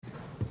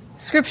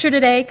Scripture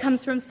today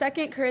comes from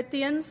 2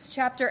 Corinthians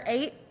chapter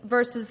 8,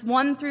 verses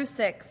 1 through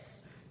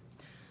 6.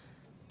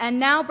 And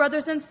now,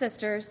 brothers and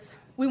sisters,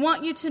 we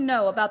want you to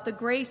know about the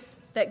grace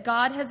that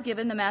God has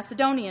given the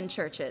Macedonian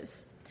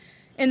churches.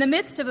 In the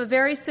midst of a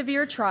very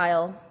severe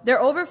trial,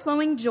 their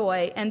overflowing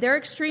joy and their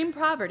extreme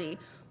poverty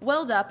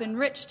welled up in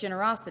rich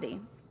generosity.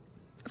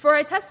 For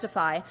I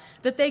testify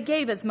that they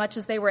gave as much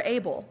as they were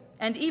able,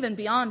 and even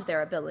beyond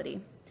their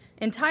ability,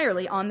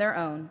 entirely on their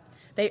own.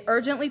 They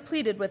urgently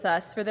pleaded with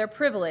us for their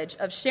privilege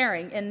of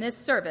sharing in this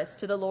service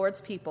to the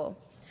Lord's people.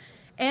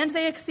 And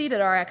they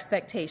exceeded our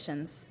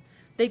expectations.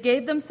 They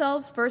gave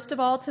themselves first of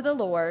all to the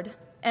Lord,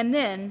 and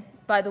then,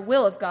 by the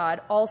will of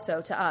God,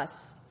 also to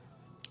us.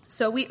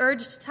 So we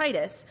urged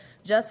Titus,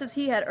 just as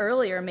he had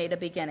earlier made a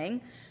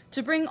beginning,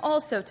 to bring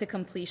also to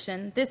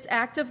completion this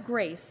act of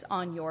grace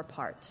on your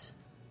part.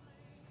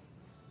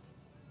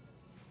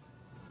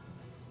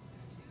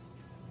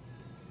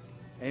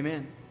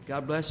 Amen.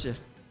 God bless you.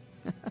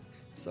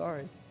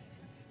 Sorry.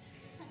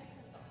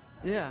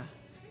 Yeah.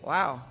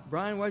 Wow.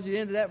 Brian, what did you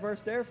end that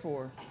verse there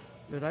for?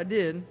 But I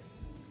did.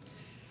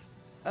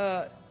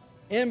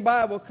 In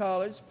Bible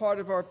college, part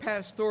of our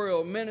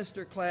pastoral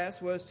minister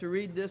class was to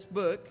read this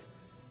book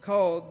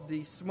called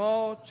The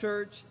Small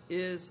Church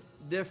is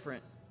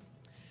Different.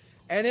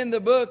 And in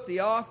the book, the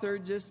author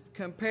just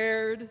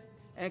compared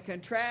and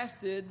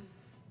contrasted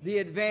the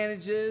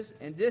advantages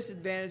and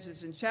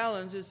disadvantages and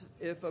challenges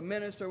if a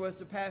minister was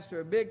to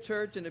pastor a big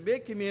church in a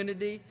big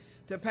community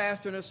to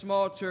pastor in a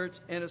small church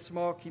in a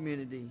small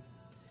community.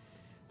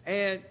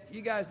 And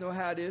you guys know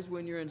how it is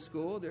when you're in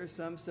school. There's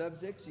some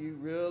subjects you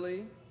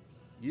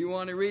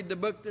want to read the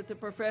book that the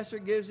professor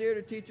gives you or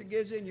the teacher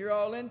gives you, and you're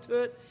all into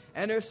it.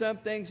 And there's some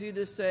things you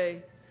just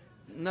say,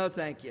 no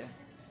thank you.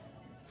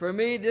 For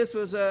me, this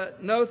was a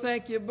no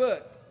thank you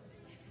book.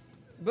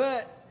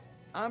 But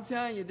I'm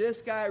telling you,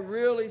 this guy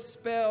really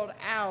spelled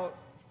out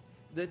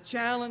the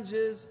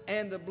challenges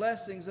and the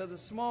blessings of the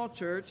small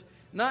church,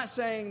 not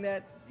saying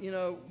that,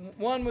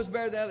 one was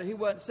better than the other. He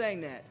wasn't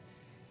saying that.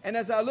 And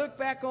as I look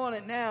back on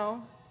it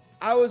now,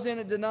 I was in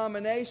a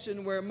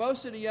denomination where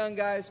most of the young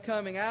guys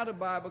coming out of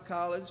Bible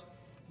college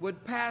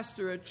would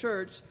pastor a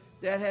church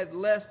that had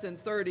less than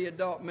 30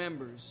 adult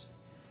members.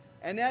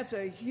 And that's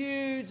a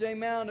huge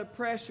amount of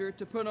pressure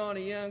to put on a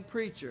young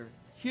preacher.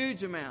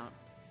 Huge amount.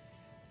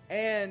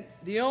 And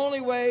the only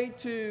way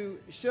to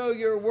show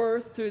your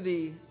worth to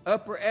the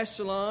upper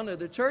echelon of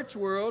the church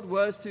world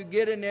was to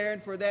get in there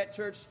and for that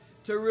church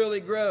to really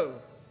grow.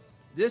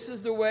 This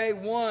is the way,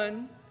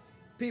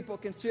 people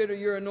consider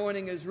your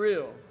anointing is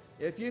real.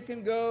 If you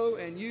can go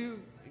and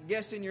you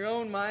guess in your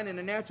own mind and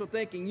the natural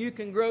thinking you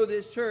can grow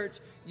this church,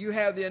 you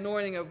have the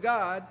anointing of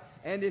God.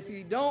 And if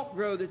you don't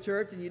grow the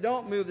church and you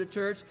don't move the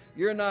church,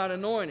 you're not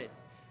anointed.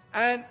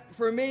 And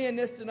for me in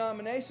this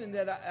denomination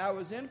that I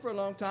was in for a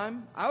long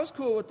time, I was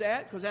cool with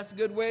that because that's a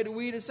good way to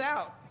weed us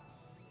out.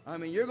 I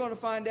mean, you're going to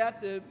find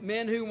out the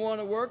men who want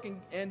to work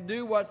and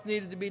do what's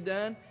needed to be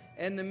done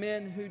and the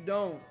men who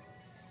don't.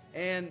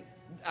 And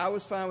I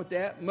was fine with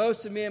that.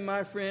 Most of me and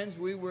my friends,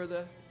 we were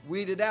the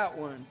weeded out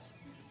ones.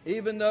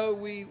 Even though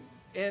we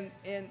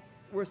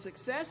were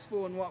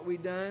successful in what we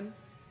done,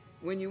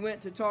 when you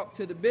went to talk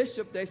to the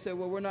bishop, they said,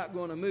 well, we're not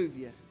going to move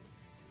you.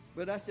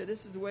 But I said,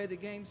 this is the way the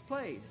game's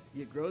played.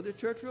 You grow the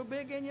church real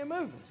big and you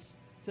move us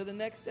to the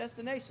next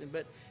destination.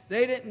 But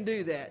they didn't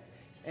do that.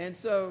 And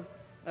so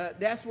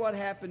that's what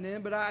happened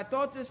then. But I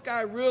thought this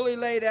guy really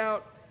laid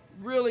out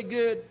really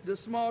good the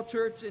small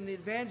church and the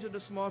advantage of the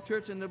small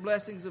church and the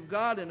blessings of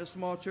God in a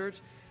small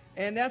church.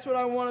 And that's what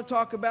I want to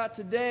talk about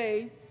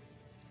today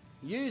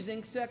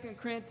using 2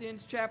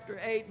 Corinthians chapter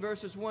 8,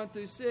 verses 1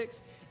 through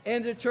 6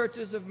 in the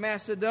churches of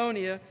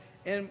Macedonia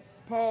and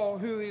Paul,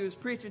 who he was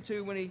preaching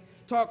to when he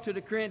talked to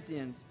the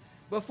Corinthians.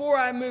 Before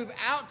I move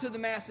out to the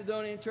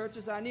Macedonian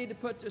churches, I need to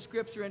put the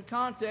scripture in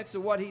context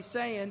of what he's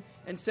saying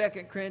in 2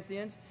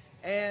 Corinthians.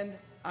 And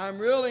I'm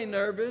really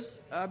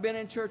nervous. I've been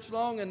in church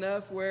long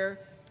enough where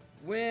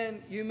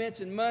when you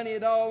mention money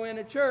at all in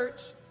a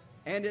church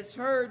and it's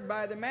heard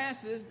by the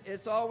masses,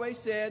 it's always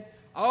said,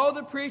 all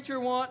the preacher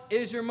wants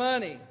is your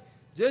money.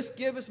 Just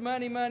give us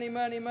money, money,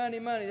 money, money,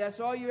 money. That's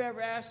all you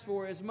ever ask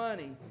for is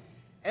money.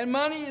 And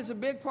money is a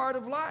big part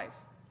of life.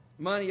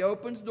 Money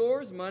opens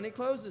doors, money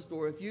closes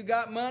doors. If you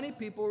got money,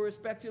 people will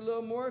respect you a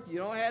little more. If you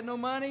don't have no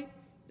money,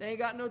 they ain't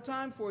got no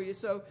time for you.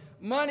 So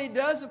money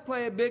does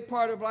play a big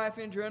part of life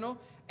in general,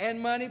 and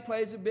money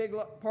plays a big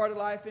part of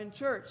life in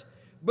church.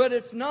 But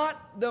it's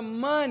not the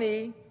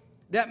money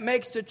that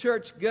makes the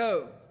church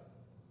go.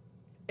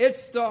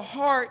 It's the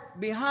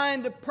heart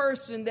behind the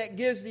person that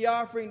gives the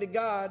offering to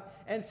God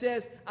and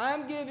says,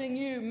 I'm giving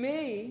you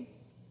me,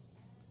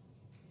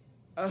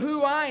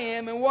 who I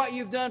am and what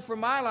you've done for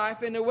my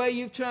life and the way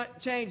you've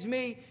changed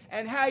me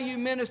and how you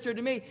minister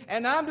to me.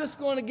 And I'm just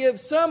going to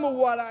give some of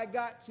what I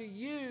got to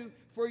you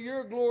for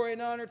your glory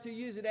and honor to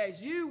use it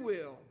as you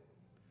will.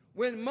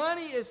 When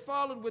money is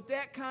followed with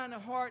that kind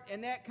of heart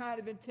and that kind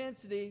of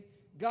intensity,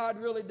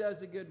 God really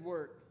does a good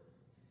work.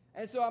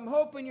 And so I'm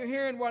hoping you're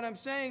hearing what I'm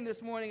saying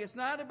this morning. It's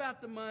not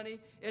about the money.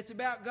 It's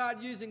about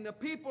God using the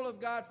people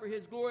of God for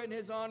His glory and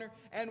His honor.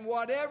 And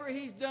whatever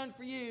He's done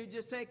for you,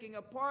 just taking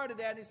a part of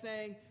that is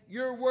saying,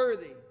 you're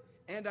worthy.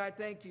 And I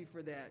thank you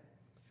for that.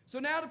 So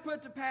now to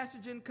put the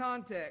passage in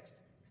context.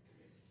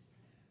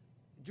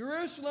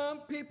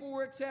 Jerusalem, people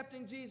were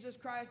accepting Jesus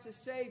Christ as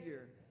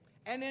Savior.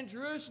 And in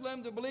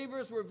Jerusalem, the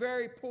believers were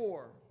very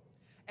poor.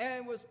 And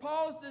it was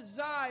Paul's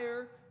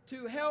desire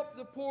to help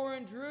the poor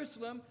in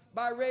Jerusalem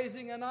by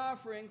raising an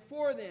offering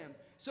for them.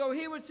 So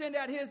he would send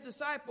out his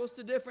disciples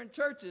to different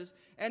churches,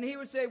 and he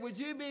would say, would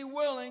you be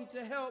willing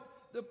to help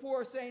the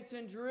poor saints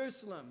in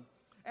Jerusalem?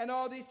 And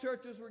all these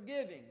churches were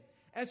giving.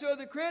 And so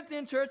the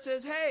Corinthian church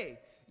says, hey,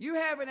 you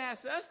haven't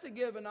asked us to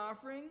give an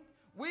offering.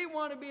 We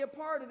want to be a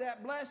part of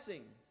that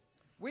blessing.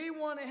 We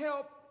want to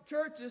help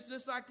churches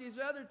just like these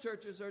other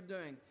churches are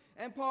doing.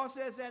 And Paul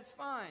says that's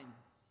fine.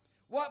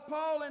 What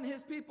Paul and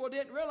his people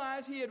didn't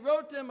realize, he had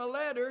wrote them a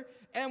letter,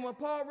 and when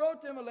Paul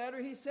wrote them a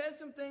letter, he said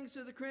some things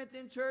to the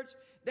Corinthian church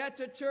that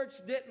the church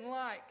didn't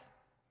like.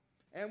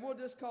 And we'll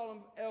just call them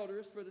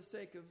elders for the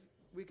sake of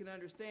we can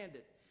understand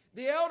it.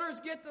 The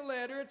elders get the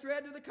letter, it's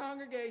read to the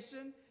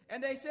congregation,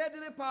 and they said to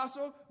the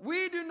apostle,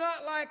 we do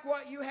not like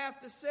what you have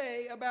to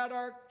say about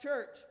our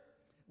church.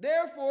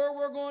 Therefore,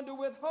 we're going to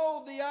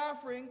withhold the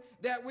offering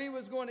that we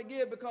was going to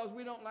give because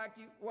we don't like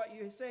what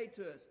you say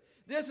to us.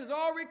 This is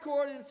all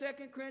recorded in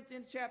 2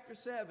 Corinthians chapter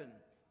 7.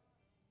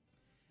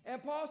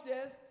 And Paul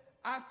says,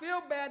 I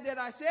feel bad that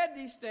I said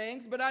these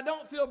things, but I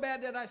don't feel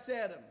bad that I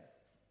said them.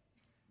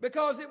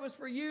 Because it was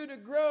for you to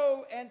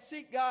grow and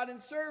seek God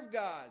and serve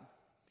God.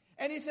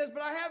 And he says,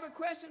 but I have a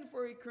question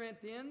for you,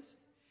 Corinthians.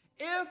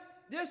 If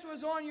this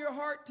was on your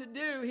heart to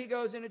do, he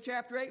goes into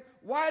chapter 8,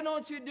 why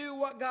don't you do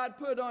what God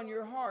put on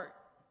your heart?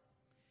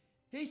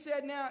 He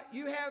said, now,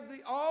 you have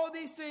all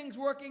these things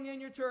working in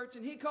your church,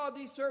 and he called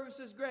these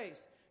services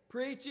grace.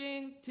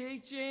 Preaching,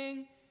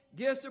 teaching,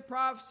 gifts of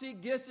prophecy,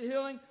 gifts of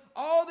healing.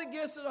 All the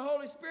gifts of the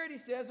Holy Spirit, he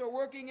says, are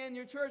working in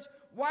your church.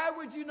 Why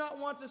would you not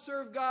want to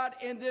serve God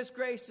in this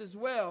grace as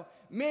well?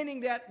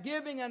 Meaning that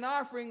giving an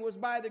offering was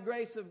by the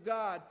grace of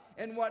God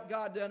and what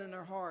God done in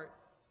their heart.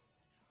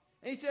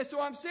 And he says,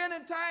 so I'm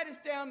sending Titus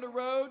down the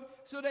road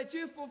so that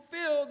you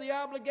fulfill the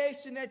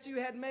obligation that you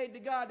had made to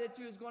God that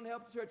you was going to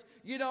help the church.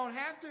 You don't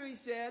have to, he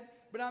said,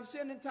 but I'm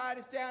sending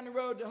Titus down the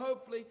road to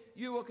hopefully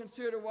you will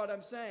consider what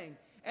I'm saying.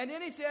 And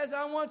then he says,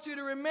 I want you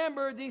to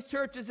remember these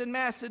churches in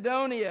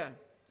Macedonia.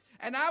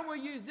 And I will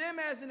use them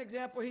as an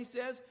example, he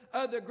says,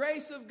 of the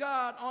grace of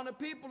God on the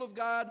people of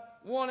God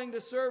wanting to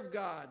serve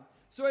God.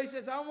 So he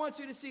says, I want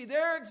you to see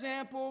their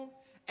example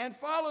and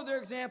follow their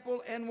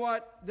example and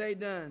what they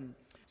done.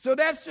 So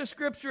that's the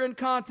scripture in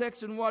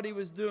context and what he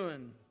was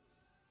doing.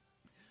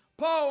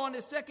 Paul, on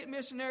his second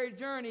missionary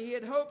journey, he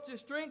had hoped to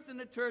strengthen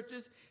the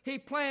churches he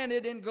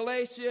planted in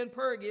Galatia and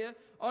Pergia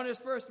on his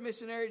first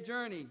missionary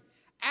journey.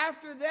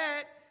 After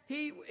that,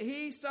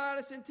 he,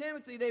 Silas, and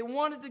Timothy, they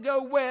wanted to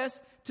go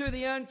west to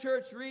the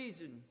unchurched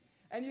region.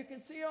 And you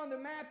can see on the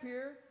map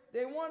here,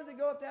 they wanted to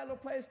go up that little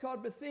place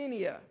called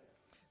Bithynia.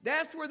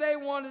 That's where they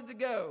wanted to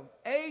go.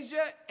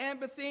 Asia and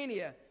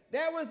Bithynia.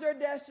 That was their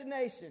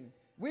destination.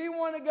 We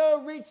want to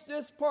go reach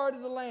this part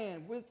of the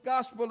land with the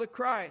gospel of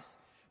Christ.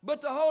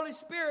 But the Holy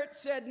Spirit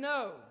said,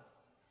 no,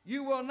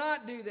 you will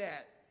not do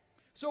that.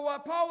 So while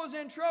Paul was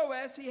in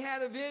Troas, he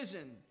had a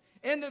vision.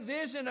 In the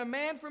vision, a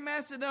man from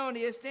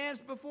Macedonia stands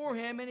before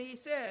him and he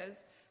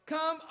says,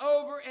 come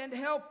over and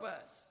help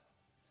us.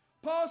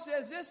 Paul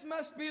says this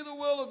must be the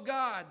will of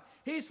God.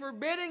 He's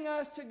forbidding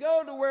us to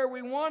go to where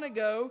we want to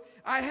go.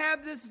 I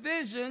have this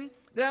vision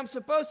that I'm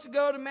supposed to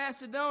go to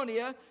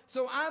Macedonia,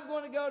 so I'm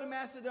going to go to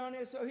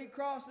Macedonia. So he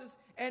crosses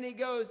and he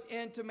goes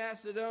into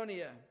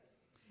Macedonia.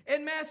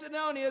 In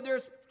Macedonia,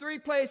 there's 3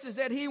 places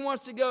that he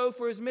wants to go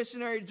for his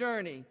missionary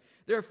journey.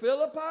 They're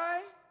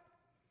Philippi,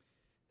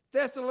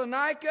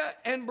 Thessalonica,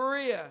 and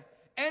Berea.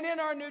 And in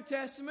our New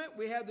Testament,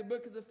 we have the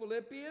book of the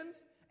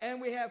Philippians,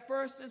 and we have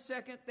 1st and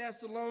 2nd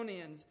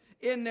Thessalonians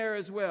in there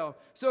as well.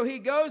 So he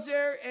goes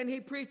there and he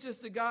preaches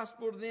the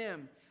gospel to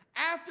them.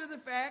 After the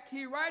fact,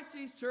 he writes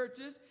these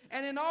churches,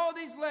 and in all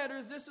these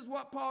letters, this is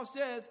what Paul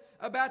says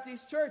about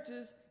these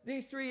churches,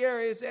 these 3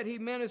 areas that he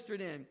ministered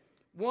in.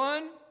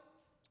 1,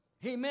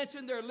 he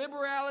mentioned their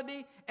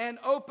liberality and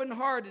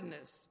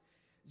open-heartedness,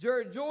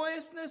 their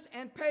joyousness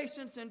and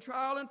patience in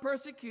trial and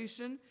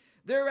persecution,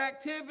 their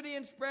activity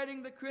in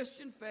spreading the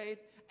Christian faith,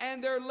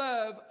 and their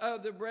love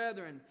of the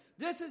brethren.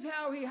 This is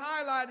how he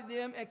highlighted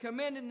them and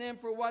commended them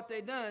for what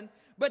they done.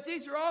 But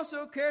these are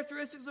also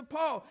characteristics of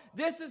Paul.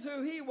 This is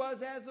who he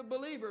was as a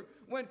believer.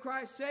 When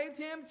Christ saved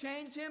him,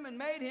 changed him, and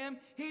made him,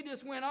 he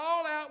just went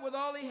all out with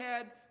all he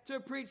had to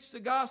preach the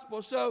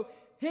gospel. So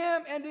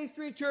him and these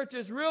 3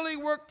 churches really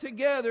worked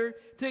together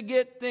to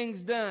get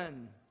things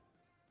done.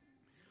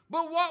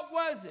 But what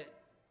was it?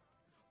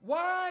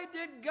 Why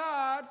did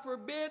God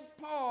forbid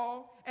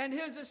Paul and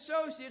his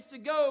associates to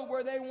go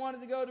where they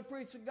wanted to go to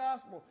preach the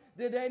gospel?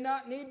 Did they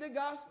not need the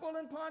gospel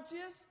in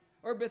Pontius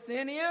or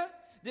Bithynia?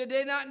 Did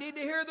they not need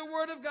to hear the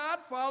word of God,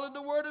 follow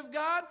the word of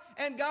God?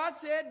 And God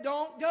said,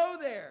 don't go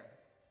there.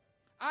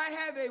 I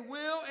have a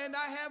will and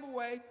I have a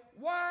way.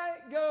 Why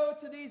go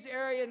to these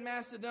areas in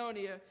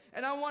Macedonia?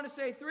 And I want to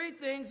say three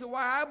things of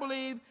why I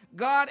believe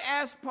God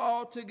asked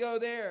Paul to go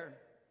there.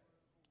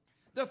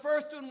 The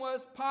first one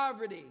was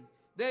poverty.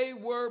 They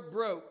were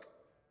broke.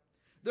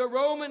 The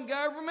Roman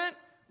government,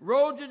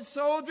 Roman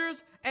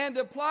soldiers, and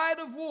the plight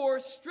of war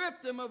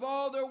stripped them of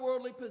all their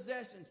worldly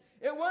possessions.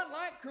 It wasn't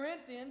like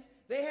Corinthians.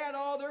 They had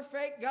all their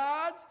fake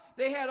gods.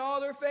 They had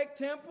all their fake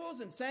temples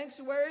and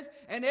sanctuaries.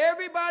 And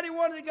everybody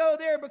wanted to go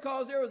there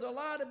because there was a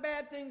lot of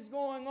bad things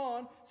going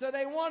on. So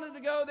they wanted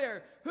to go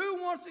there.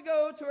 Who wants to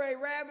go to a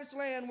ravished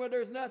land where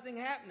there's nothing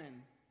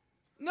happening?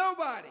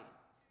 Nobody.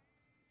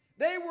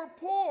 They were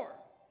poor.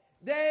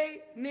 They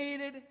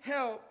needed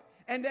help.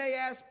 And they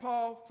asked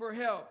Paul for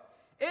help.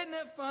 Isn't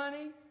it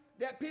funny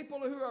that people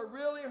who are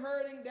really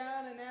hurting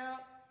down and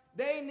out,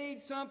 they need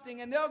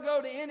something, and they'll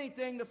go to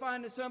anything to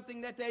find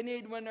something that they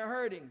need when they're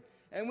hurting.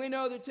 And we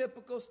know the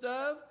typical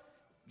stuff: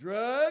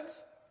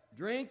 drugs,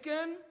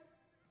 drinking,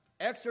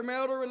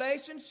 extramarital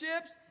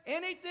relationships,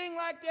 anything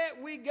like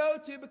that we go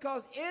to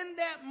because in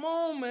that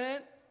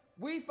moment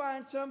we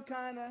find some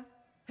kind of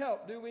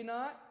help, do we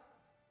not?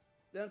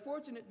 The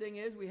unfortunate thing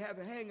is we have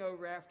a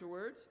hangover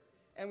afterwards,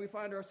 and we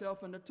find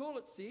ourselves in the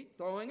toilet seat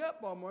throwing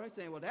up all morning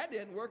saying, well, that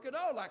didn't work at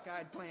all like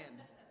I'd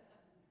planned.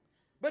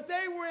 But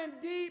they were in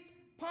deep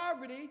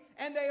poverty,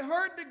 and they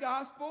heard the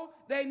gospel.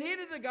 They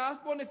needed the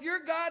gospel, and if your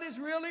God is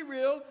really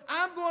real,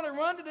 I'm going to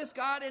run to this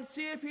God and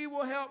see if he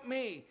will help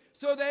me.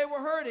 So they were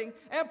hurting,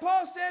 and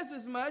Paul says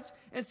as much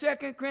in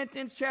 2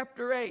 Corinthians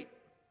chapter 8.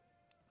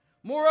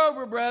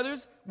 Moreover,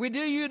 brothers, we do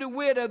you to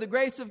wit of the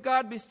grace of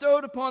God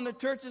bestowed upon the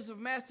churches of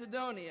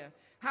Macedonia,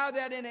 how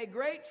that in a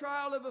great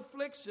trial of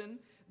affliction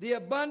the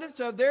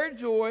abundance of their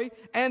joy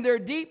and their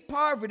deep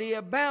poverty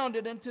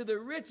abounded unto the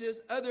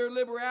riches of their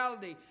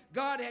liberality.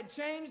 God had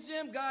changed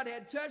them, God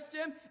had touched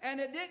them,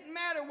 and it didn't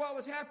matter what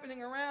was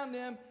happening around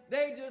them.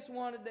 They just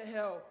wanted to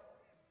help.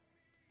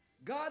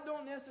 God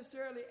don't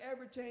necessarily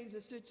ever change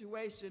the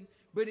situation,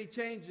 but he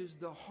changes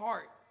the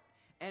heart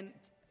and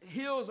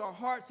heals our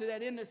heart so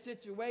that in the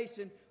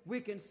situation we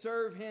can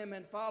serve him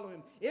and follow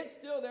him. It's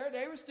still there.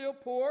 They were still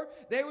poor.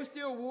 They were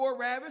still war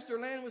ravished. Their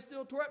land was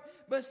still torn up.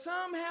 But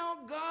somehow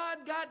God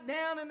got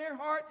down in their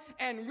heart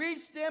and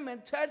reached them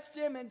and touched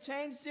them and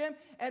changed them.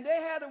 And they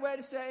had a way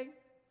to say,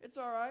 it's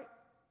all right.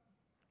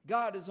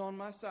 God is on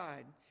my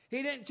side.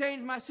 He didn't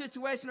change my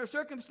situation or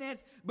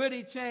circumstance, but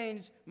he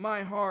changed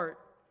my heart.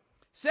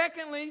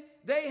 Secondly,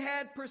 they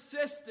had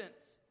persistence.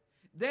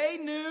 They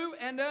knew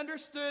and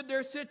understood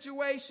their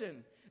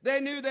situation. They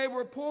knew they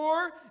were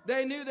poor.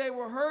 They knew they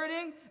were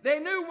hurting. They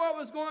knew what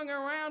was going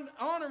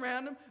on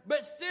around them.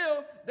 But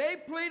still, they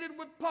pleaded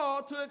with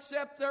Paul to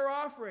accept their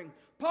offering.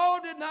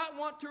 Paul did not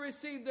want to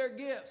receive their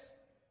gifts.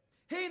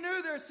 He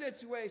knew their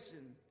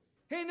situation.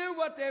 He knew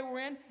what they were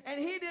in, and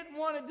he didn't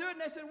want to do it.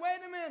 And they said, wait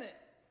a minute.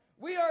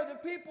 We are the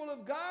people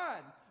of God.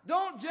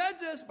 Don't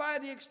judge us by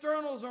the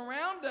externals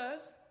around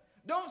us.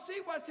 Don't see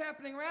what's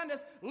happening around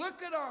us.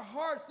 Look at our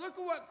hearts. Look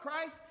at what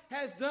Christ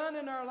has done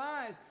in our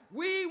lives.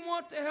 We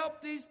want to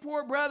help these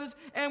poor brothers,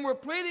 and we're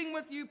pleading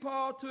with you,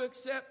 Paul, to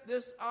accept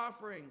this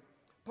offering.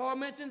 Paul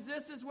mentions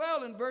this as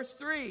well in verse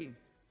 3.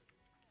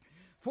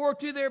 For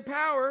to their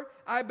power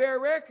I bear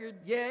record,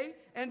 yea,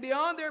 and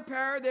beyond their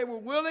power they were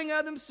willing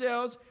of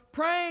themselves,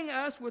 praying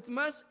us with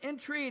much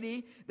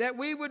entreaty that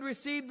we would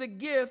receive the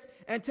gift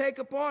and take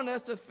upon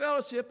us the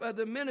fellowship of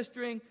the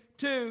ministering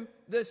to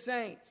the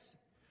saints.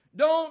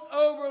 Don't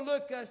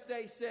overlook us,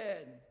 they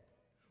said.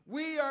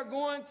 We are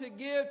going to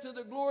give to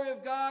the glory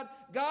of God.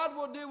 God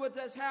will do with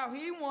us how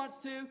he wants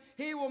to.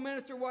 He will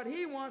minister what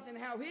he wants, and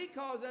how he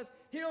calls us,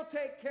 he'll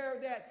take care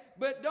of that.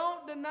 But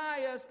don't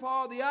deny us,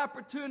 Paul, the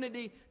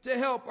opportunity to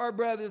help our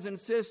brothers and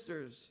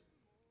sisters.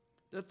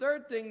 The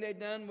third thing they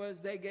done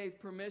was they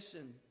gave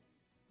permission.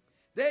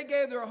 They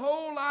gave their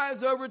whole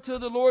lives over to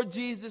the Lord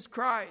Jesus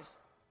Christ.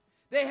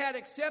 They had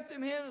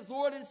accepted him as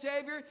Lord and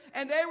Savior,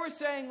 and they were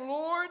saying,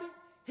 Lord,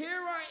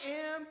 here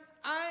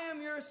I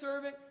am your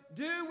servant.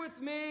 Do with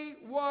me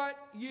what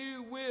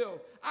you will.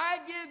 I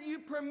give you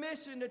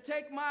permission to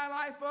take my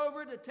life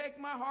over, to take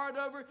my heart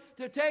over,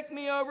 to take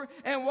me over.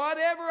 And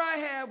whatever I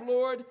have,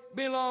 Lord,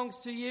 belongs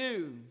to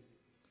you.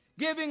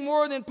 Giving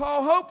more than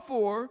Paul hoped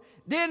for,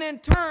 then in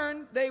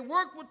turn, they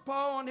worked with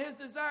Paul on his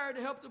desire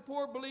to help the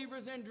poor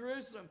believers in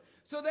Jerusalem.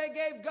 So they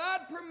gave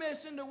God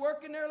permission to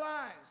work in their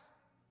lives.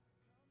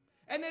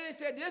 And then they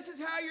said, this is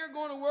how you're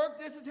going to work,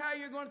 this is how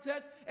you're going to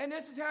touch, and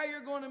this is how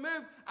you're going to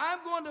move.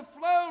 I'm going to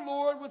flow,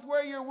 Lord, with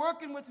where you're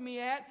working with me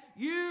at.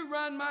 You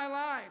run my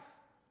life.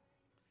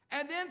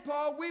 And then,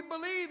 Paul, we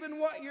believe in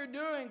what you're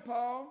doing,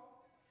 Paul.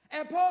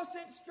 And Paul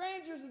sent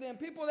strangers to them,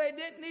 people they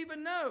didn't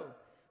even know.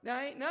 Now,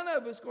 ain't none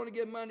of us going to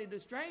give money to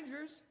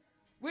strangers.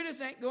 We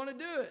just ain't going to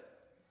do it.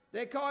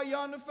 They call you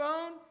on the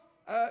phone.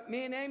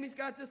 Me and Amy's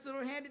got this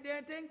little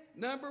handy-dandy thing.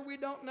 Number we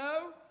don't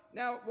know.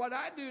 Now, what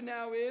I do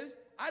now is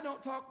I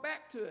don't talk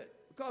back to it.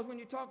 Because when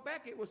you talk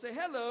back, it will say,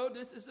 hello,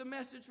 this is a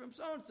message from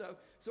so-and-so.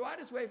 So I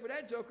just wait for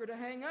that joker to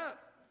hang up.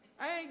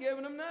 I ain't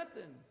giving them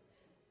nothing.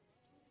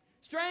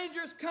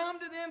 Strangers come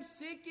to them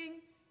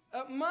seeking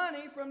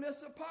money from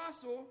this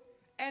apostle,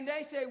 and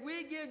they say,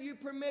 we give you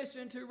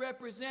permission to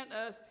represent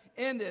us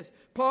in this.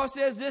 Paul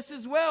says this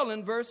as well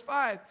in verse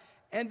 5.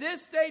 And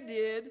this they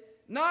did,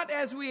 not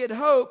as we had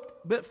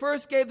hoped, but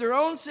first gave their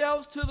own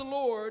selves to the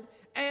Lord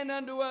and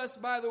unto us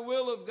by the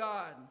will of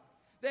God.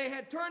 They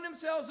had turned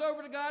themselves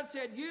over to God,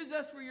 said, use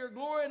us for your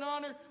glory and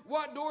honor.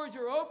 What doors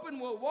are open,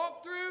 we'll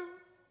walk through.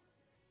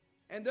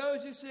 And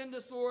those you send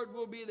us, Lord,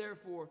 will be there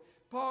for.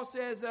 Paul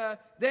says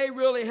they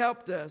really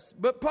helped us.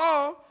 But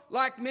Paul,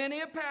 like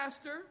many a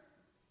pastor,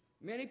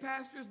 many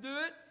pastors do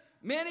it,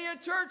 many a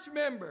church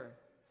member,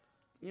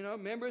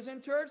 members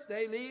in church,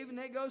 they leave and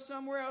they go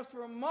somewhere else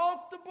for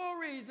multiple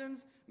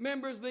reasons.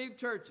 Members leave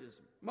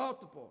churches,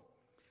 multiple.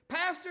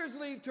 Pastors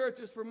leave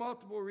churches for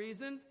multiple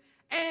reasons,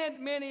 and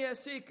many a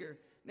seeker.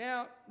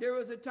 Now, there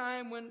was a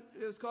time when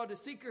it was called the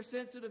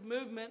seeker-sensitive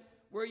movement,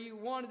 where you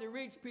wanted to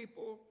reach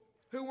people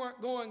who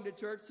weren't going to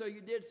church, so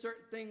you did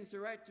certain things to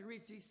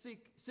reach these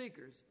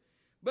seekers.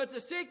 But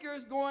the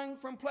seekers going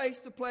from place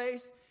to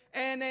place,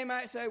 and they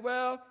might say,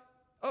 well,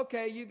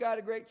 okay, you got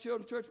a great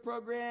children's church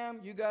program,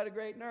 you got a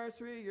great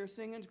nursery, your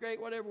singing's great,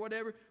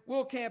 whatever.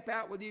 We'll camp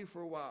out with you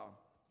for a while.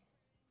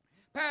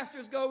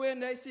 Pastors go in,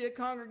 they see a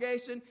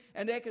congregation,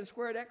 and they can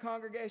square that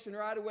congregation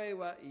right away.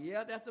 Well,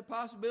 yeah, that's a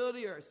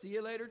possibility, or see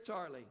you later,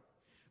 Charlie.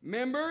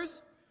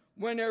 Members,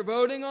 when they're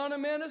voting on a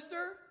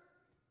minister,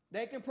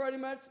 they can pretty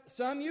much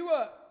sum you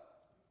up.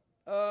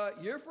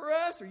 You're for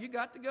us, or you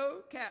got to go,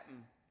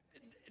 Captain.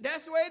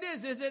 That's the way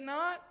it is it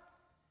not?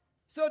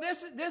 So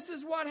this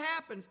is what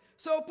happens.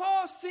 So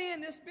Paul's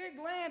seeing this big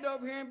land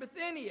over here in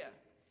Bithynia.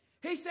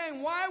 He's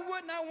saying, why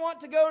wouldn't I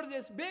want to go to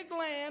this big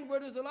land where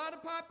there's a lot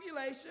of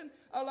population,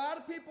 a lot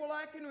of people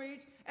I can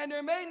reach, and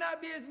there may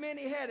not be as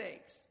many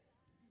headaches.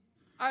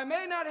 I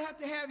may not have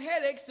to have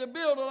headaches to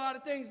build a lot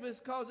of things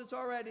because it's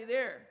already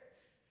there.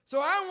 So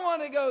I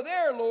want to go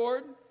there,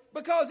 Lord,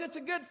 because it's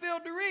a good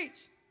field to reach.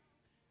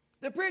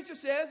 The preacher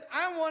says,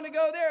 I want to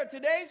go there.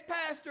 Today's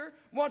pastor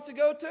wants to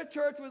go to a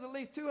church with at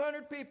least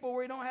 200 people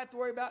where you don't have to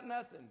worry about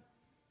nothing.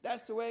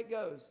 That's the way it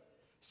goes.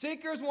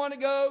 Seekers want to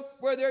go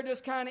where they're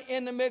just kind of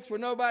in the mix, where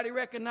nobody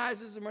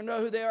recognizes them or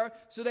know who they are,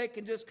 so they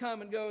can just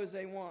come and go as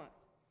they want.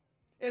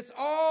 It's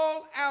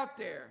all out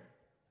there.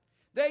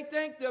 They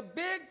think the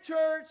big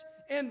church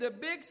in the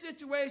big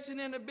situation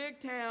in a big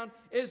town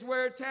is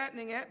where it's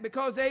happening at,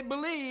 because they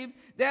believe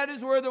that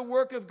is where the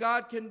work of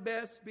God can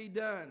best be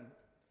done.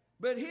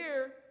 But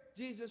here,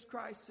 Jesus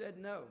Christ said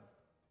no.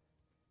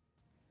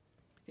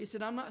 He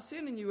said, I'm not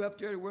sending you up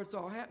there to where it's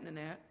all happening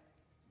at.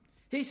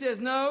 He says,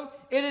 no,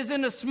 it is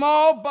in a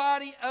small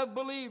body of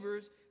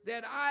believers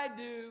that I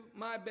do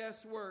my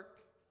best work.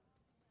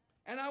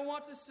 And I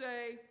want to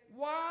say,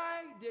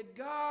 why did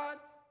God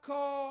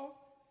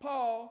call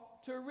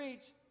Paul to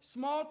reach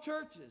small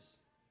churches?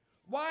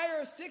 Why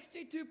are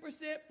 62%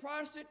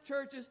 Protestant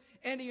churches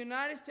in the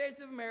United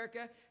States of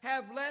America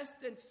have less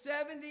than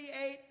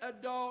 78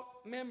 adult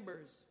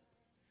members?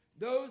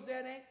 Those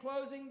that ain't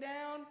closing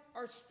down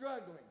are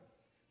struggling.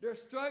 They're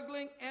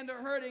struggling and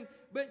they're hurting.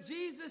 But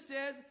Jesus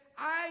says,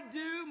 I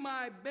do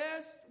my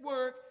best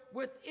work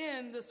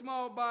within the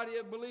small body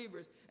of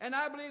believers. And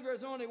I believe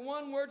there's only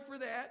one word for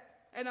that.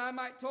 And I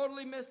might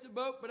totally miss the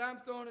boat, but I'm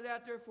throwing it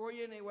out there for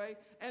you anyway.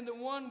 And the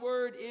one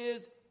word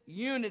is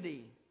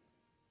unity.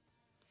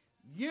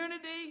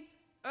 Unity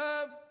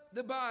of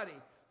the body.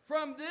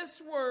 From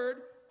this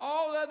word,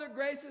 all other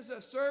graces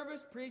of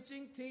service,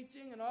 preaching,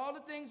 teaching, and all the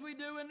things we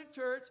do in the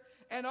church,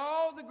 and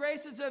all the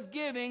graces of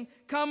giving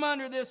come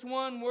under this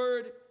one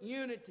word,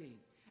 unity.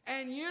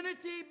 And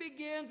unity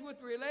begins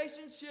with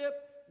relationship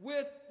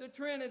with the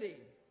Trinity.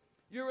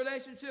 Your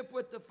relationship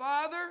with the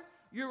Father,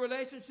 your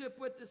relationship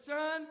with the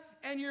Son,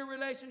 and your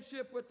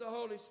relationship with the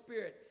Holy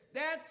Spirit.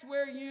 That's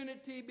where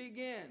unity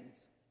begins.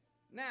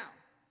 Now,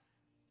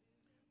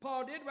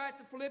 Paul did write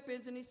the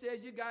Philippians, and he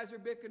says, you guys are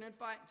bickering and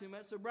fighting too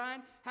much. So,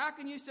 Brian, how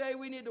can you say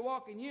we need to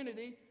walk in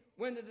unity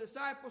when the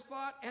disciples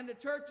fought and the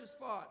churches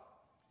fought?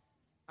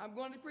 I'm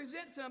going to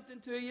present something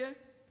to you,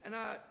 and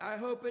I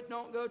hope it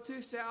don't go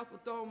too south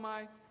with all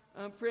my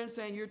friends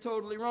saying you're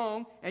totally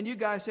wrong, and you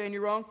guys saying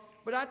you're wrong.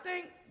 But I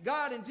think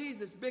God and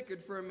Jesus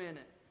bickered for a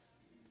minute.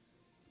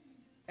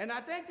 And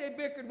I think they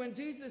bickered when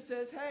Jesus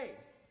says, hey,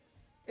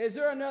 is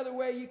there another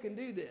way you can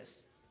do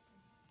this?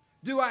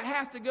 Do I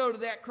have to go to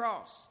that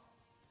cross?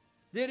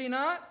 Did he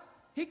not?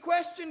 He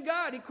questioned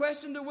God. He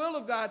questioned the will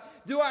of God.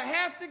 Do I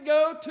have to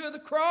go to the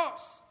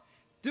cross?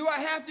 Do I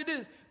have to do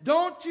this?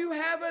 Don't you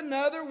have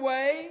another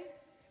way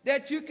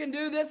that you can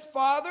do this,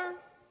 Father?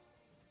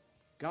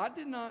 God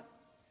did not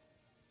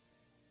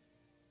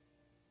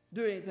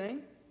do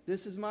anything.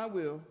 This is my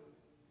will.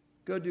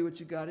 Go do what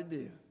you got to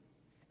do.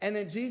 And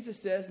then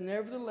Jesus says,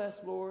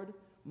 nevertheless, Lord,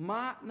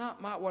 not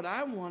what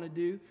I want to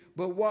do,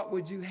 but what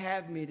would you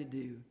have me to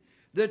do?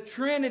 The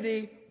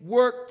Trinity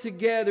worked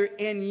together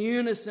in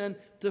unison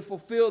to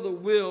fulfill the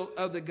will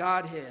of the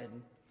Godhead.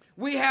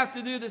 We have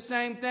to do the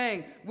same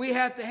thing. We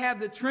have to have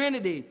the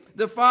Trinity,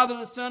 the Father,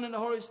 the Son, and the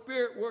Holy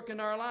Spirit work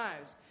in our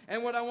lives.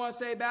 And what I want to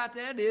say about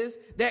that is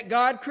that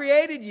God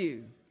created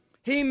you.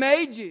 He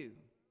made you.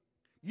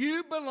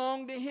 You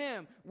belong to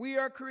Him. We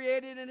are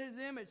created in His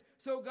image.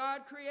 So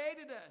God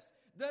created us.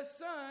 The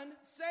Son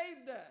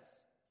saved us.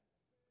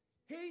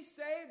 He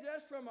saved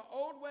us from an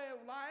old way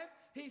of life.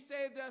 He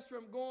saved us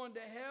from going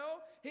to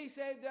hell. He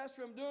saved us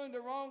from doing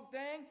the wrong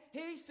thing.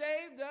 He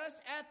saved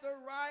us at the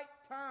right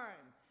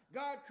time.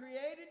 God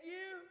created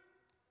you.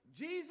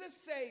 Jesus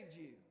saved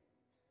you.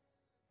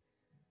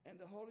 And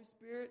the Holy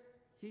Spirit,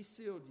 He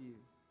sealed you.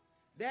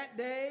 That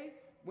day,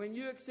 when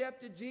you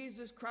accepted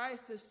Jesus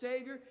Christ as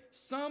Savior,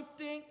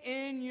 something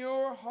in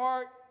your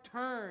heart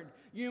turned.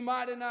 You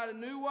might have not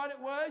knew what it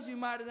was. You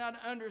might have not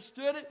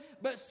understood it.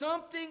 But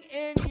something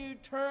in you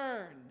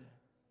turned.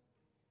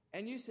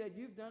 And you said,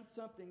 you've done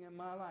something in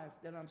my life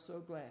that I'm so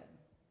glad.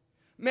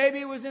 Maybe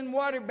it was in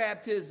water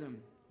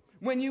baptism.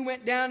 When you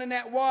went down in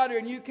that water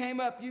and you came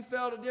up, you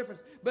felt a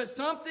difference. But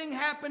something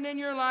happened in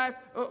your life,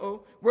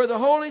 where the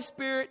Holy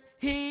Spirit,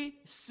 He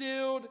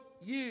sealed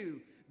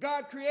you.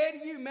 God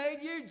created you, made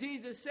you,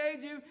 Jesus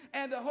saved you,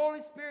 and the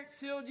Holy Spirit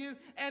sealed you.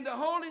 And the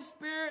Holy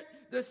Spirit,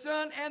 the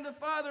Son, and the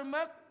Father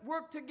must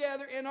work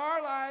together in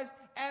our lives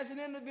as an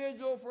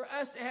individual for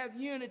us to have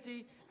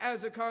unity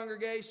as a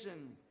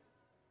congregation.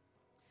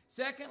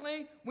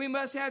 Secondly, we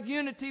must have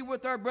unity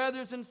with our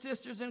brothers and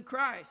sisters in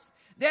Christ.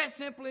 That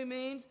simply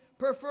means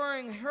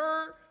preferring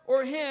her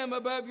or him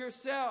above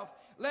yourself,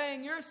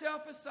 laying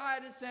yourself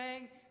aside and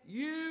saying,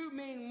 you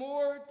mean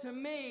more to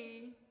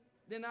me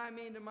than I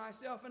mean to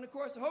myself. And of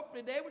course,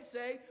 hopefully they would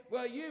say,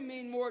 well, you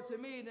mean more to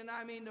me than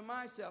I mean to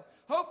myself.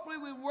 Hopefully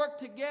we work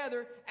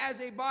together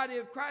as a body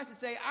of Christ and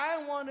say,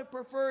 I want to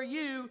prefer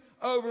you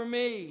over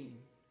me.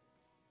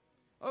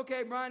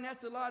 Okay, Brian,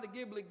 that's a lot of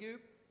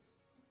gibbly-goop.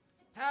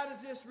 How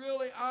does this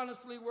really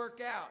honestly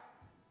work out?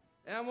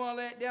 And I'm going to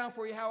lay it down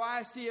for you how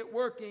I see it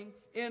working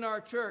in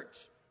our church.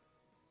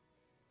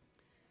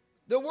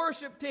 The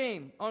worship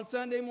team on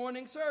Sunday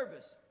morning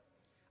service.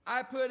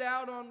 I put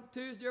out on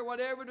Tuesday or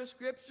whatever the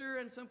scripture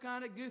and some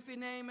kind of goofy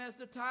name as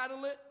to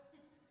title it.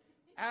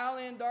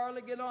 Allie and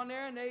Darla get on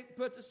there and they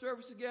put the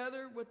service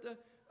together with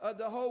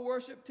the whole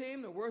worship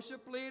team, the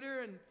worship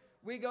leader, and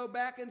we go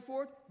back and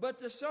forth. But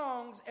the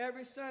songs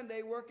every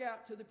Sunday work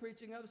out to the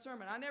preaching of the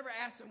sermon. I never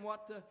ask them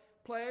what to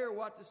play or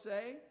what to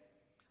say.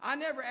 I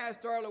never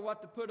asked Darla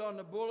what to put on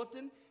the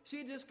bulletin.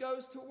 She just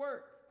goes to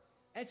work.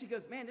 And she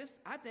goes, man,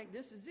 I think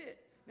this is it.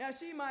 Now,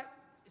 she might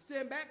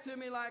send back to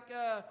me like,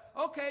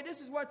 okay,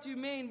 this is what you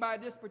mean by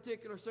this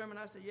particular sermon.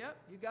 I said, yep,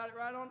 you got it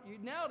right on. You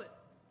nailed it.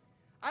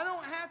 I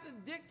don't have to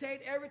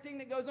dictate everything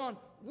that goes on.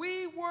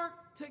 We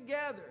work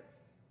together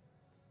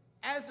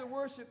as a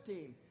worship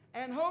team.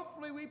 And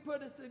hopefully we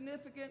put a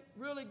significant,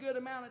 really good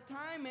amount of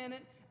time in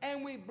it.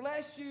 And we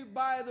bless you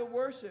by the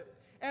worship.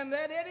 And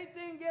let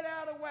anything get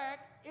out of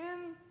whack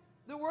in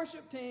the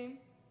worship team.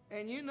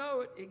 And you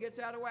know it gets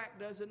out of whack,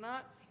 does it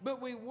not?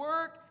 But we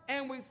work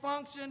and we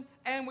function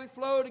and we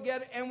flow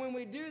together. And when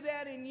we do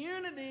that in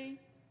unity,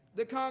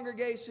 the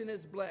congregation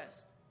is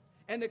blessed.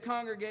 And the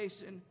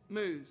congregation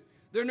moves.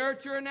 The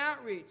nurture and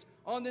outreach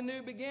on the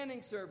new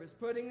beginning service,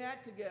 putting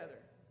that together.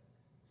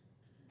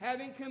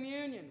 Having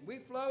communion, we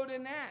flowed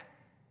in that.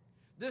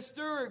 The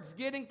stewards,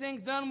 getting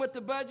things done with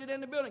the budget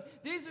and the building.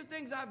 These are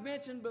things I've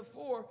mentioned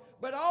before.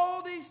 But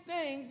all these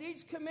things,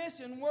 each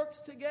commission works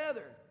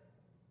together.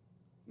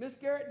 Miss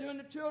Garrett doing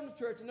the children's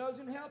church and those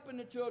who help in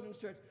the children's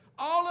church.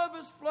 All of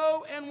us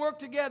flow and work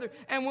together.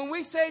 And when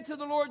we say to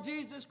the Lord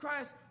Jesus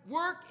Christ,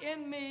 work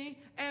in me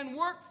and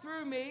work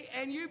through me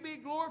and you be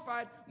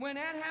glorified, when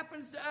that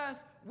happens to us,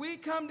 we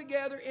come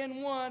together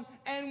in one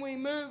and we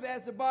move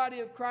as the body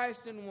of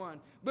Christ in one.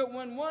 But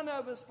when one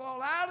of us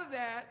fall out of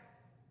that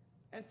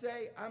and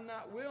say, I'm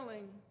not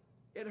willing,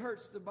 it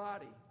hurts the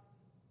body.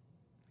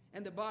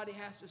 And the body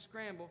has to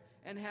scramble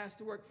and has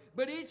to work.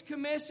 But each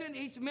commission,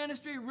 each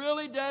ministry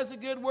really does a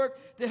good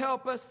work to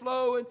help us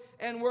flow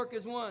and work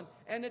as one.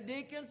 And the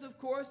deacons, of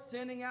course,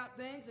 sending out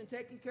things and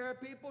taking care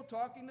of people,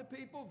 talking to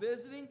people,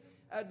 visiting,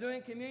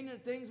 doing communion,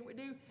 the things that we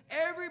do.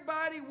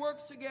 Everybody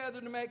works together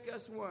to make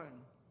us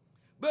one.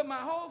 But my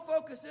whole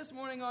focus this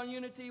morning on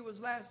unity was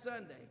last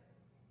Sunday.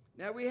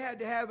 Now, we had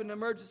to have an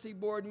emergency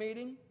board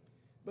meeting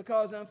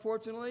because,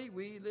 unfortunately,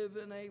 we live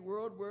in a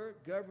world where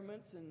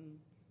governments and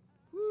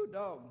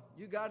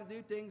you got to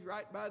do things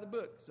right by the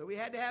book. So we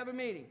had to have a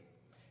meeting.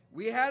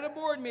 We had a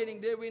board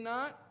meeting, did we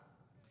not?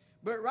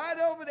 But right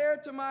over there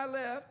to my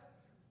left,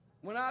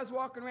 when I was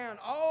walking around,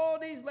 all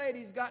these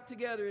ladies got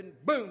together and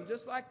boom,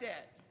 just like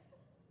that.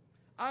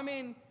 I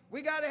mean,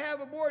 we got to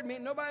have a board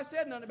meeting. Nobody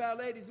said nothing about a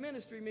ladies'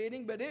 ministry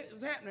meeting, but it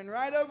was happening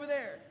right over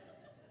there.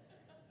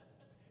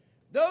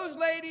 Those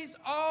ladies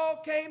all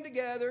came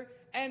together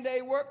and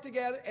they worked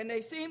together, and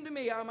they seemed to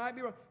me, I might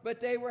be wrong, but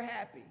they were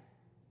happy.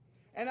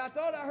 And I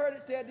thought I heard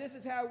it said, this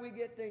is how we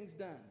get things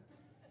done.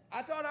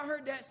 I thought I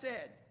heard that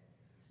said.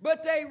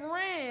 But they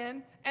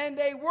ran and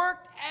they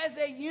worked as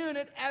a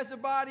unit as the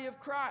body of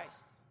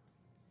Christ.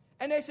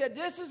 And they said,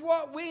 this is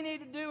what we need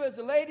to do as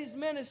the ladies'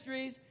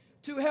 ministries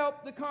to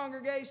help the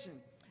congregation.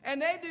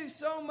 And they do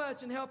so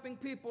much in helping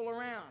people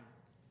around.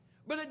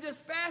 But it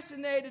just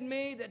fascinated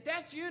me that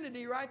that's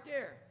unity right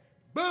there.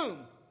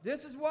 Boom.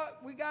 This is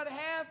what we got to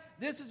have.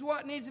 This is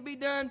what needs to be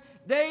done.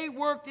 They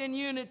worked in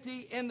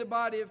unity in the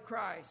body of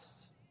Christ.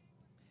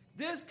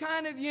 This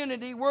kind of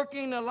unity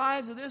working in the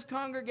lives of this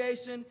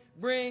congregation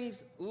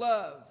brings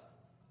love.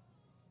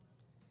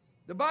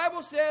 The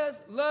Bible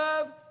says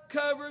love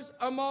covers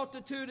a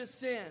multitude of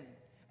sin,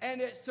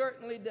 and it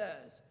certainly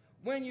does.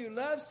 When you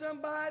love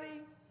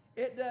somebody,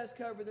 it does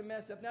cover the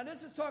mess up. Now,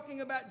 this is talking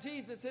about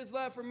Jesus, his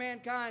love for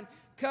mankind,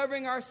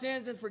 covering our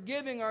sins and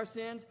forgiving our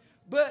sins.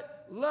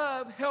 But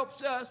love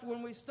helps us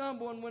when we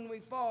stumble and when we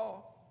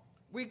fall.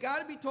 We got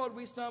to be told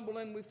we stumble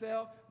and we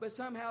fail, but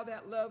somehow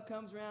that love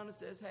comes around and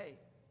says, hey,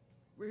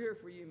 we're here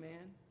for you,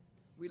 man.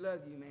 We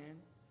love you, man.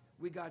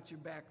 We got your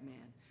back,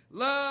 man.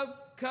 Love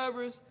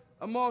covers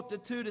a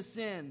multitude of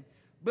sin.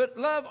 But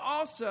love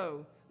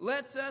also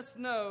lets us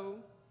know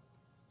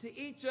to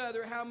each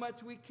other how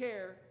much we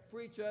care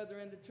for each other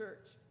in the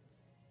church.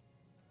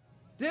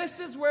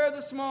 This is where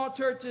the small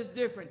church is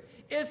different.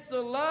 It's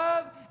the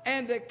love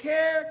and the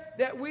care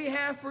that we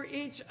have for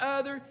each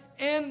other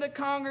in the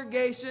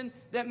congregation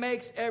that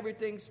makes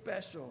everything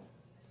special.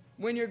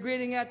 When you're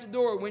greeting at the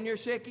door, when you're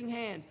shaking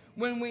hands,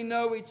 when we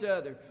know each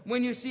other,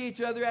 when you see each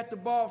other at the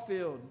ball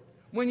field,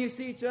 when you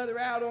see each other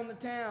out on the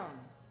town.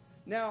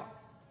 Now,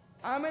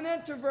 I'm an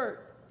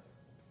introvert.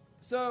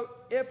 So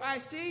if I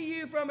see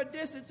you from a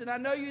distance and I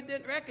know you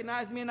didn't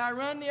recognize me and I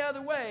run the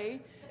other way,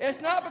 it's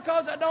not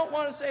because I don't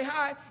want to say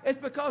hi. It's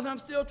because I'm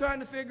still trying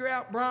to figure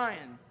out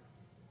Brian.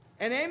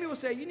 And Amy will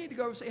say, you need to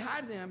go over and say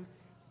hi to them.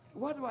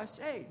 What do I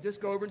say?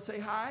 Just go over and say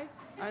hi?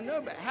 I know,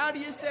 but how do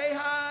you say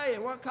hi?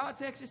 In what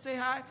context you say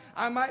hi?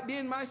 I might be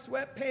in my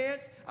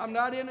sweatpants. I'm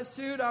not in a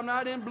suit. I'm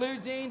not in blue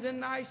jeans and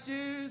nice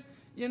shoes.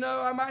 You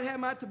know, I might have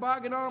my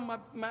toboggan on.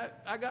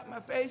 I got my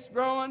face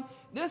growing.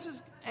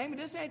 Amy,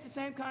 this ain't the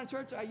same kind of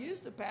church I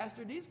used to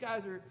pastor. These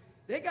guys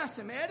they got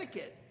some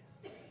etiquette.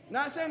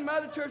 Not saying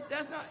Mother Church,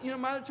 that's not,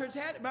 Mother Church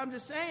had it, but I'm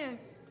just saying.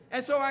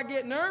 And so I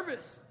get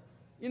nervous,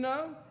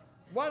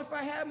 What if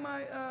I have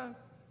my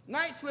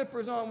night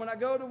slippers on when I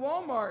go to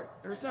Walmart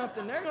or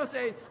something? They're going to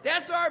say,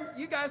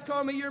 you guys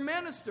call me your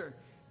minister.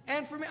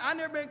 And for me, I've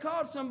never been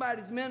called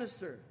somebody's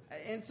minister.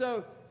 And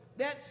so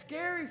that's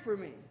scary for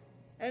me.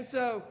 And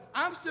so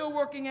I'm still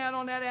working out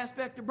on that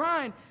aspect of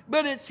Brian.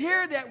 But it's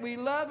here that we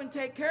love and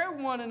take care of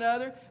one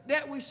another,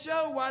 that we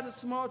show why the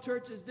small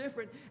church is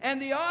different.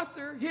 And the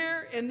author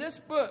here in this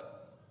book,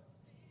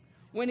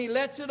 when he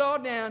lets it all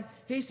down,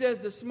 he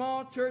says the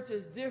small church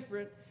is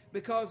different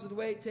because of the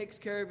way it takes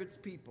care of its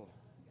people.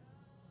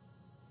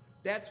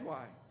 That's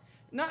why.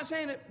 Not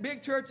saying that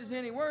big church is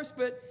any worse,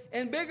 but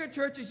in bigger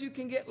churches you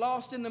can get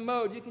lost in the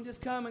mode. You can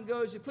just come and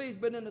go as you please.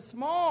 But in the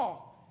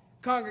small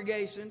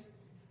congregations,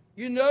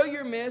 you know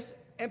you're missed,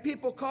 and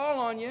people call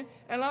on you.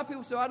 And a lot of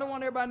people say, I don't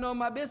want everybody to know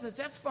my business.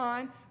 That's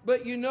fine,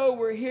 but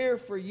we're here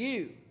for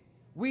you.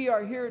 We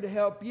are here to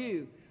help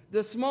you.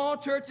 The small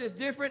church is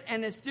different,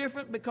 and it's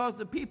different because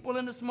the people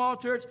in the small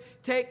church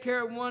take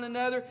care of one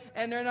another,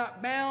 and they're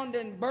not bound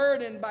and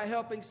burdened by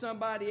helping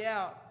somebody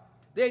out.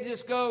 They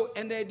just go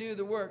and they do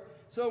the work.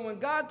 So when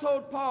God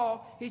told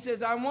Paul, he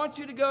says, I want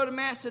you to go to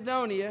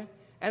Macedonia,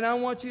 and I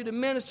want you to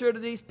minister to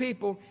these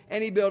people.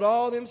 And he built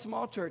all them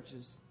small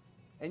churches.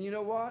 And you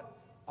know what?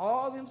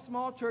 All them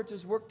small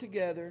churches worked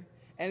together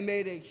and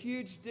made a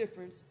huge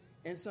difference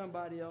in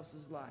somebody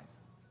else's life.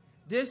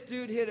 This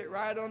dude hit it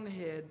right on the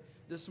head.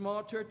 The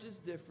small church is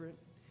different,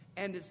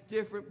 and it's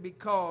different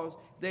because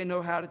they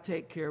know how to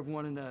take care of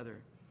one another.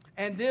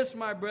 And this,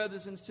 my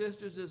brothers and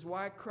sisters, is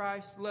why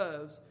Christ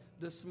loves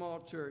the small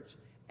church.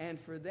 And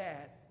for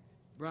that,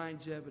 Brian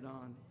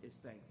Jevedon is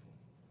thankful.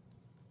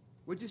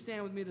 Would you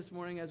stand with me this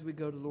morning as we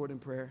go to the Lord in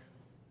prayer?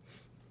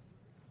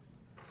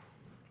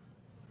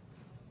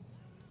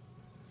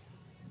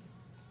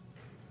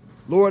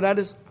 Lord,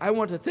 I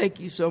want to thank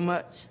you so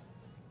much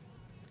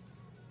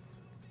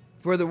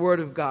for the Word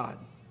of God.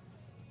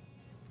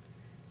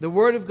 The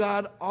Word of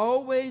God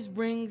always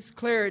brings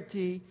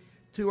clarity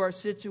to our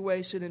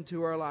situation and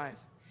to our life.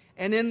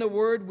 And in the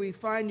Word, we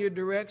find your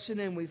direction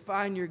and we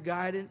find your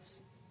guidance.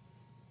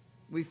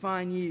 We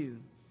find you.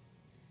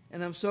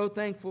 And I'm so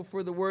thankful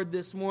for the Word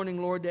this morning,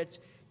 Lord, that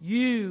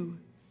you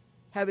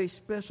have a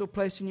special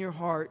place in your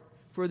heart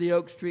for the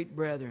Oak Street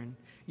brethren.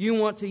 You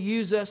want to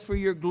use us for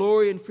your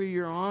glory and for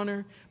your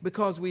honor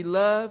because we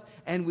love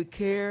and we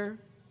care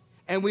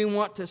and we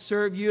want to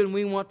serve you and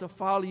we want to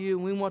follow you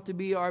and we want to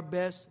be our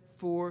best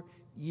for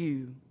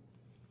you.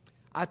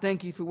 I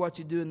thank you for what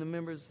you do in the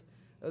members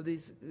of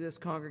this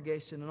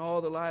congregation and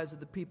all the lives of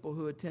the people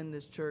who attend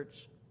this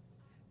church.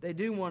 They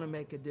do want to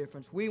make a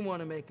difference. We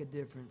want to make a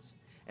difference.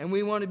 And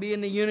we want to be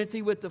in the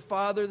unity with the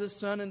Father, the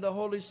Son, and the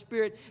Holy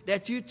Spirit,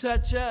 that you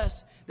touch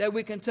us, that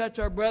we can touch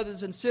our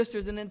brothers and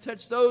sisters and then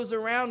touch those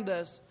around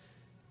us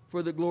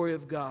for the glory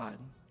of God.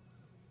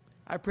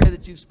 I pray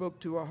that you've spoke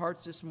to our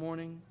hearts this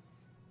morning,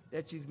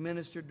 that you've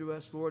ministered to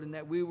us, Lord, and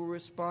that we will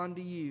respond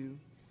to you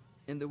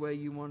in the way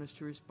you want us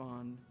to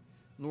respond.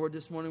 Lord,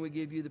 this morning we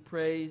give you the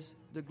praise,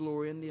 the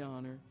glory, and the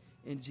honor.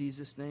 In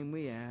Jesus' name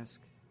we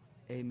ask.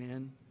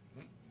 Amen.